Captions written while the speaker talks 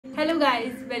Hello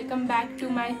guys, welcome back to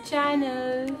my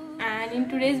channel, and in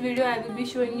today's video I will be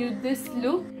showing you this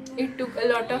look. It took a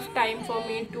lot of time for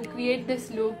me to create this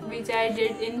look, which I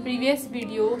did in previous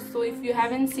video. So if you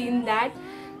haven't seen that,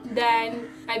 then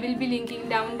I will be linking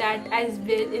down that as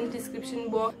well in description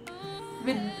box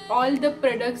with all the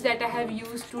products that I have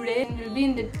used today. It will be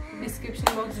in the description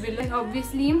box below. And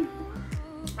obviously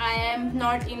I am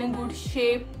not in a good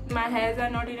shape, my hairs are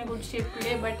not in a good shape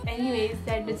today, but anyways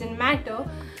that doesn't matter.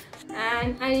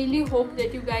 And I really hope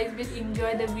that you guys will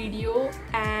enjoy the video,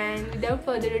 and without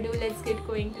further ado, let's get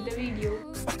going to the video.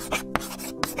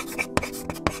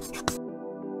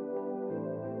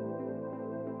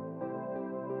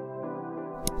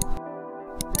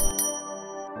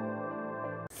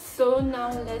 So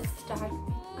now let's start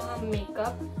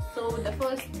makeup. So the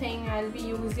first thing I'll be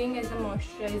using as a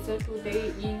moisturizer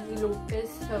today is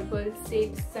Lotus Herbals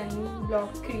Safe Sun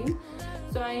Block Cream.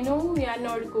 So I know we are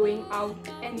not going out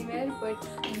anywhere, but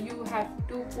you have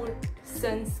to put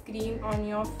sunscreen on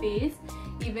your face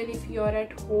even if you're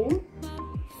at home.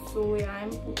 So yeah,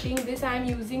 I'm putting this, I'm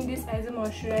using this as a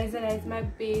moisturizer as my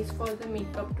base for the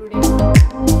makeup today.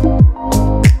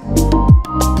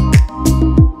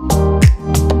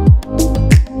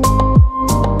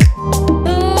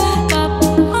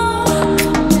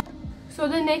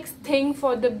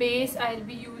 For the base, I'll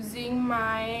be using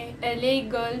my LA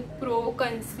Girl Pro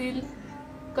concealer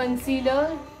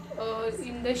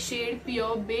in the shade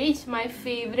Pure Beige, my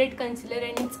favorite concealer,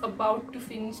 and it's about to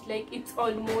finish, like it's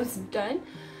almost done,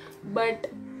 but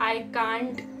I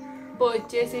can't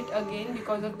purchase it again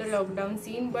because of the lockdown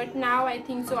scene, but now I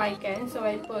think so I can, so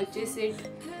I'll purchase it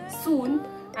soon.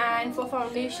 And for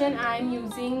foundation, I'm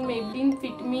using Maybelline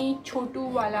Fit Me Chotu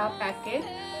Wala packet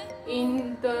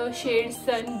in the shade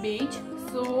Sun Beige.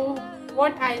 So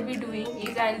what I'll be doing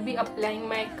is I'll be applying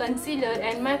my concealer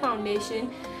and my foundation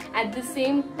at the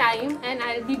same time, and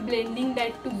I'll be blending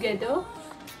that together,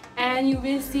 and you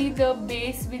will see the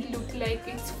base will look like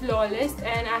it's flawless.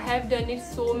 And I have done it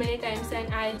so many times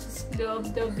and I just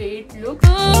love the way it looks.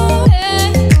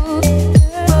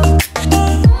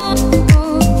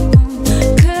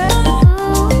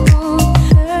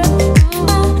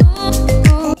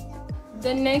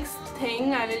 The next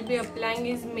thing I will be applying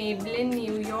is Maybelline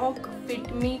New York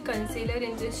Fit Me concealer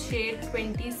in this shade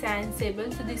 20 Sand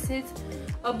Sable. So this is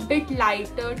a bit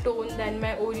lighter tone than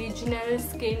my original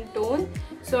skin tone.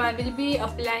 So I will be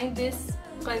applying this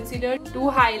concealer to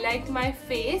highlight my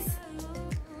face,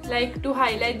 like to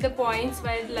highlight the points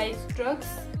where light strikes.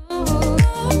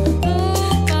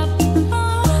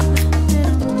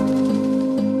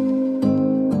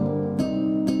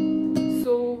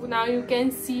 Now you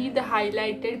can see the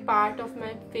highlighted part of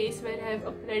my face where I have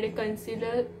applied a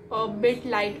concealer a bit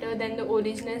lighter than the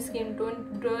original skin tone.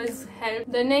 It does help.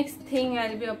 The next thing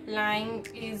I'll be applying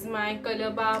is my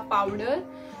Colorbar powder.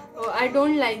 I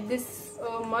don't like this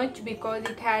much because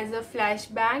it has a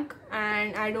flashback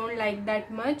and I don't like that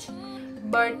much.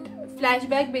 But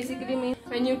flashback basically means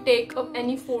when you take up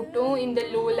any photo in the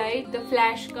low light, the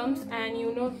flash comes and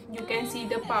you can see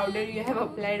the powder you have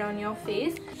applied on your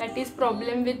face. That is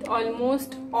problem with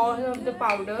almost all of the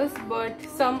powders, but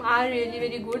some are really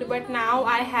very good. But now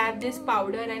I have this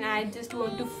powder and I just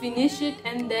want to finish it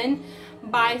and then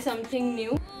buy something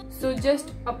new. So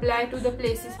just apply to the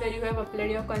places where you have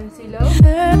applied your concealer.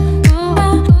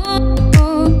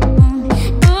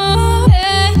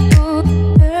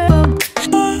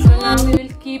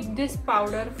 Keep this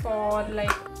powder for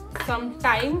like some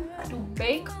time to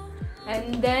bake,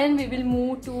 and then we will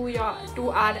move to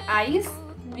our eyes,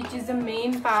 which is the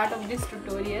main part of this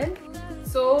tutorial.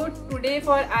 So today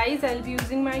for eyes I'll be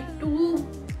using my two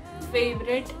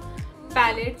favorite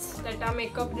palettes, that are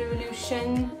Makeup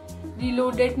Revolution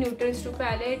Reloaded Newtrals 2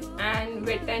 palette and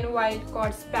Wet n Wild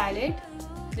Quartz palette,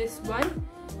 this one.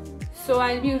 So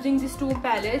I'll be using these two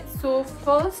palettes. So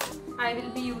first I'll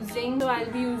be using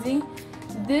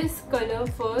this color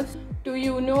first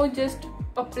to just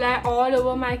apply all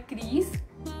over my crease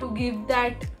to give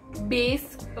that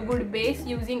base, a good base,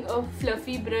 using a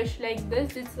fluffy brush like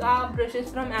this. These are brushes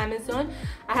from Amazon.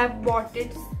 I have bought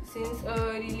it since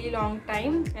a really long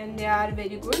time and they are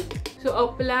very good. So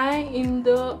apply in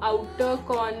the outer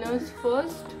corners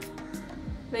first,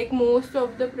 like most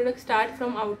of the products start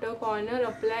from outer corner.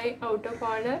 Apply outer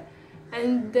corner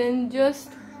and then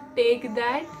just take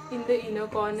that in the inner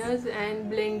corners and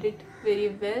blend it very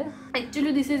well.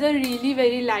 Actually this is a really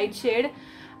very light shade.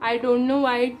 I don't know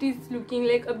why it is looking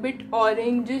like a bit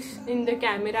orangish in the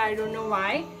camera, I don't know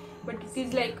why, but it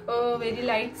is like a very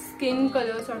light skin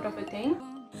color sort of a thing.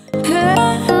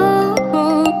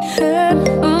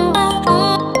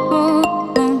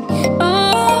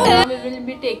 Now we will be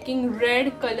be taking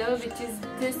red color, which is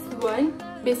this one.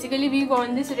 Basically we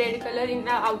want this red color in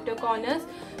the outer corners,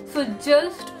 so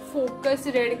just focus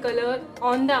red color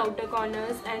on the outer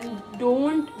corners and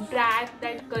don't drag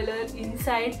that color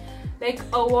inside. Like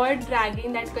avoid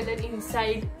dragging that color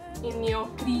inside in your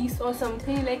crease or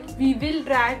something. Like we will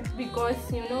drag because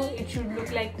you know it should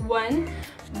look like one,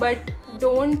 but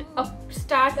don't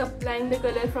start applying the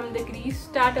color from the crease.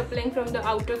 Start applying from the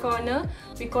outer corner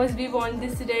because we want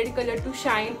this red color to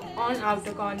shine on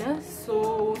outer corner.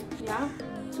 So yeah,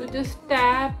 so just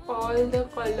tap all the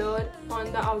color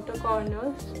on the outer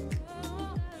corners.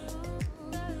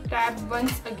 Tap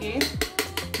once again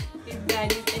if there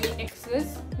is any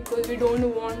excess, because we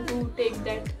don't want to take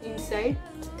that inside.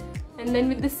 And then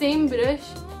with the same brush,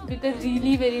 with a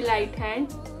really very light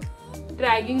hand,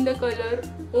 dragging the color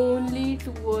only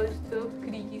towards the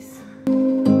crease.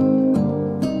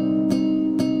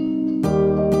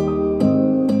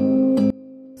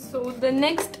 So the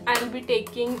next I'll be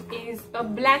taking is a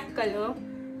black color,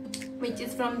 which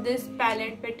is from this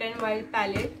palette, Pet n Wild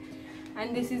palette.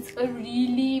 And this is a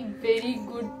really very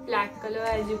good black color,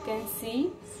 as you can see.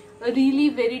 A really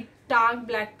very dark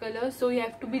black color, so you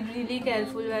have to be really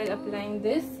careful while applying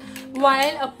this.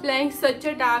 While applying such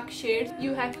a dark shade,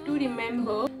 you have to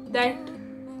remember that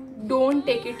don't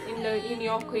take it in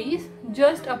your crease.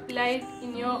 Just apply it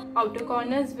in your outer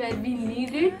corners where we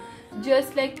need it,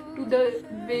 just like to the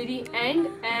very end,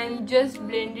 and just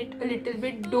blend it a little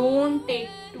bit. Don't take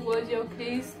towards your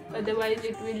crease, otherwise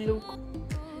it will look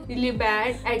really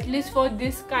bad, at least for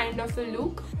this kind of a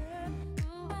look.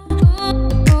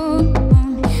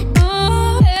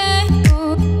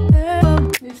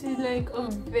 This is like a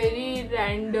very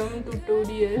random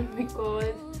tutorial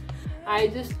because I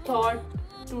just thought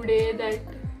today that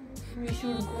we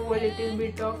should go a little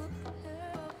bit of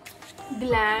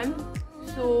glam,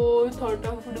 so thought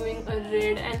of doing a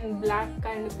red and black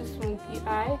kind of a smoky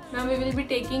eye. Now we will be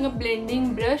taking a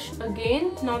blending brush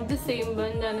again, not the same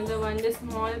one, the another one, the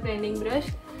small blending brush,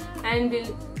 and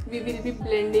we will be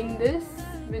blending this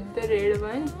with the red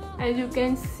one. As you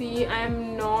can see, I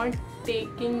am not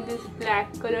taking this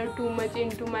black color too much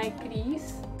into my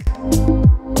crease.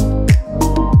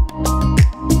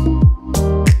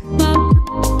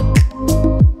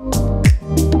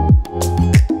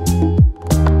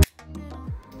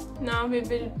 Now we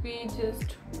will be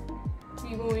just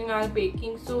removing our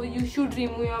baking. So you should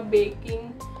remove your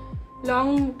baking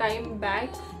long time back,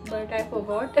 but I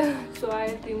forgot so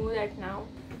I'll remove that now.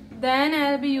 Then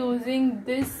I'll be using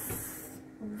this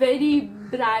very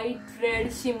bright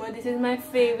red shimmer. This is my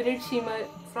favorite shimmer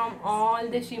from all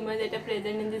the shimmers that are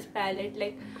present in this palette,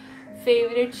 like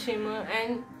favorite shimmer.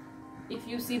 And if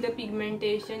you see the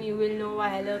pigmentation, you will know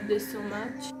why I love this so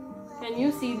much. Can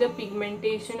you see the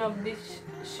pigmentation of this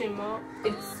shimmer?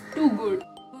 It's too good.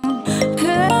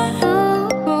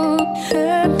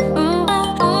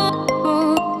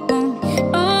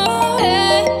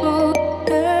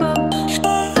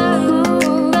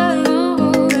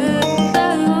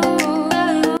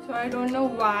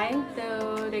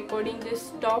 Recording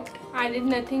just stopped. I did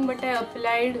nothing but I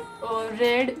applied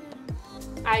red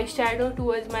eyeshadow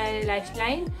towards my lash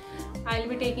line. I'll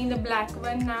be taking the black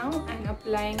one now and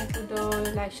applying to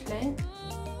the lash line.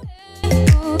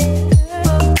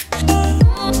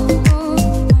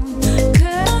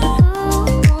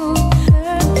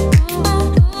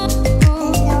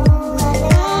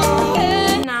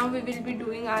 Now we will be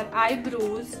doing our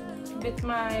eyebrows with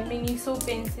my Miniso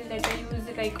pencil that I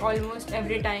use like almost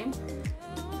every time.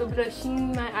 So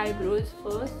brushing my eyebrows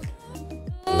first.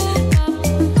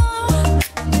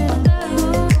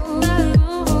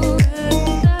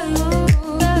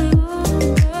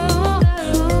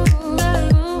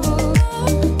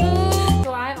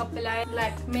 So I apply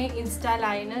Lakme Insta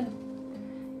liner,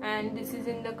 and this is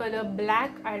in the color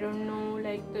black. I don't know,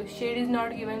 like the shade is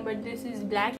not given, but this is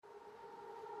black.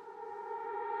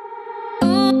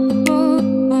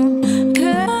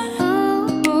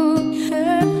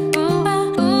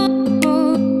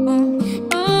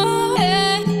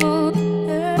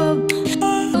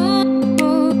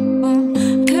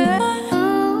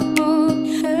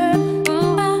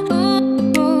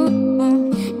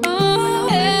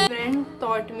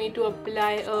 To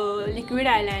apply a liquid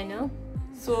eyeliner,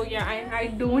 so yeah, I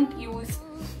don't use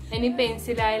any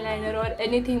pencil eyeliner or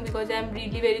anything because I am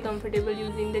really very comfortable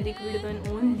using the liquid one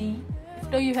only.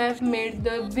 After you have made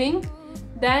the wing,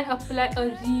 then apply a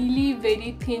really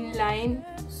very thin line.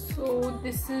 So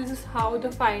this is how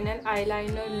the final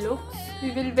eyeliner looks.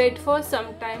 We will wait for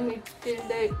some time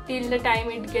till the time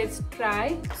it gets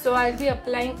dry. So I'll be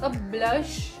applying a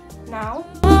blush now.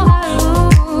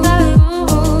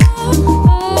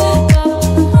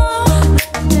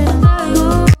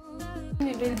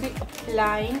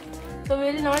 applying. So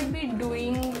we will not be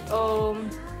doing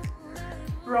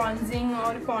bronzing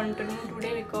or contouring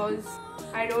today because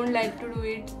I don't like to do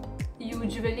it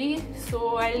usually.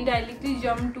 So I'll directly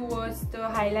jump towards the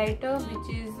highlighter,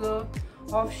 which is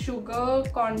of Sugar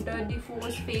Contour de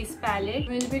Force Face Palette.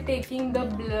 We'll be taking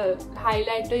the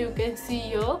highlighter. You can see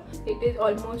here it is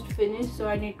almost finished, so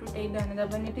I need to take the another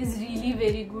one. It is really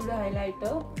very good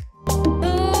highlighter.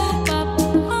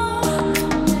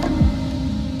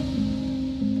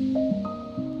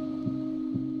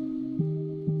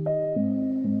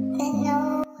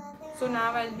 So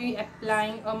now I'll be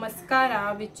applying a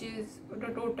mascara, which is the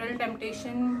Total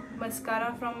Temptation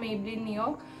mascara from Maybelline New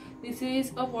York. This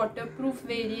is a waterproof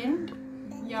variant.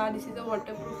 Yeah, this is a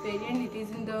waterproof variant. It is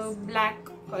in the black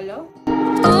color.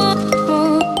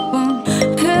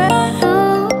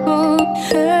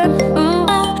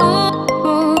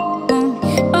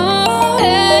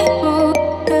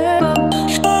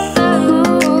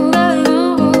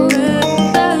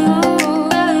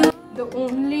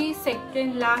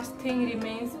 Last thing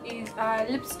remains is our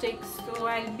lipsticks. So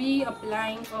I'll be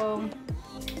applying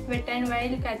Wet n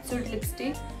Wild Catsuit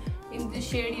lipstick in the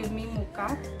shade Give Me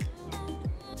Mocha.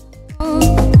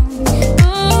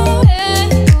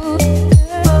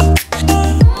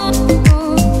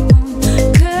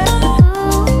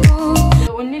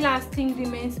 The only last thing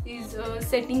remains is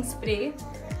setting spray.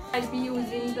 I'll be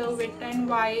using the Wet n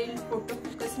Wild Photo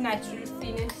Focus Natural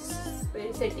Finish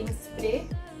setting spray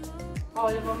all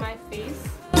over my face.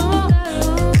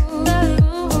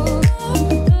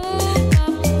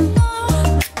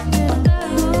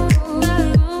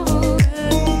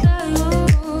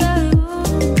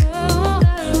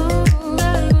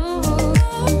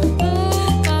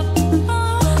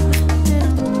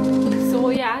 So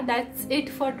yeah, that's it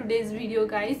for today's video,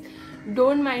 guys.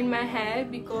 Don't mind my hair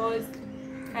because,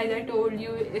 as I told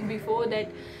you before,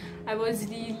 that I was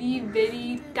really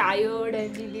very tired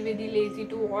and really very lazy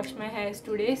to wash my hair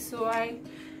today, so I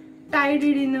tied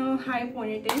it in a high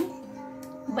ponytail.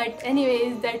 But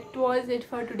anyways, that was it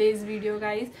for today's video,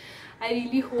 guys. I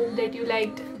really hope that you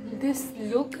liked this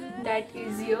look that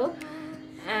is here.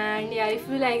 And yeah, if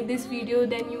you like this video,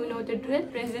 then you know the drill.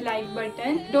 Press the like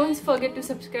button. Don't forget to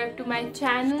subscribe to my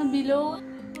channel below.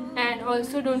 And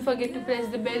also don't forget to press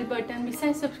the bell button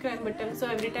besides subscribe button, so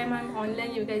every time I'm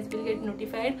online you guys will get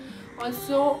notified.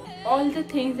 Also, all the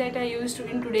things that I used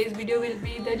in today's video will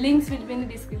be, the links will be in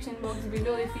the description box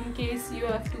below if in case you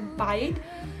have to buy it.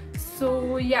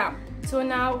 So yeah, so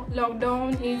now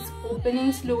lockdown is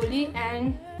opening slowly,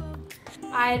 and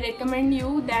I recommend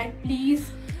you that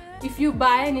please, if you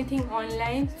buy anything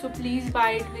online, so please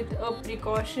buy it with a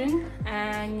precaution.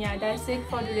 And yeah, that's it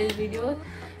for today's video.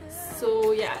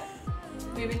 So yeah,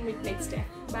 we will meet next time.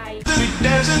 Bye.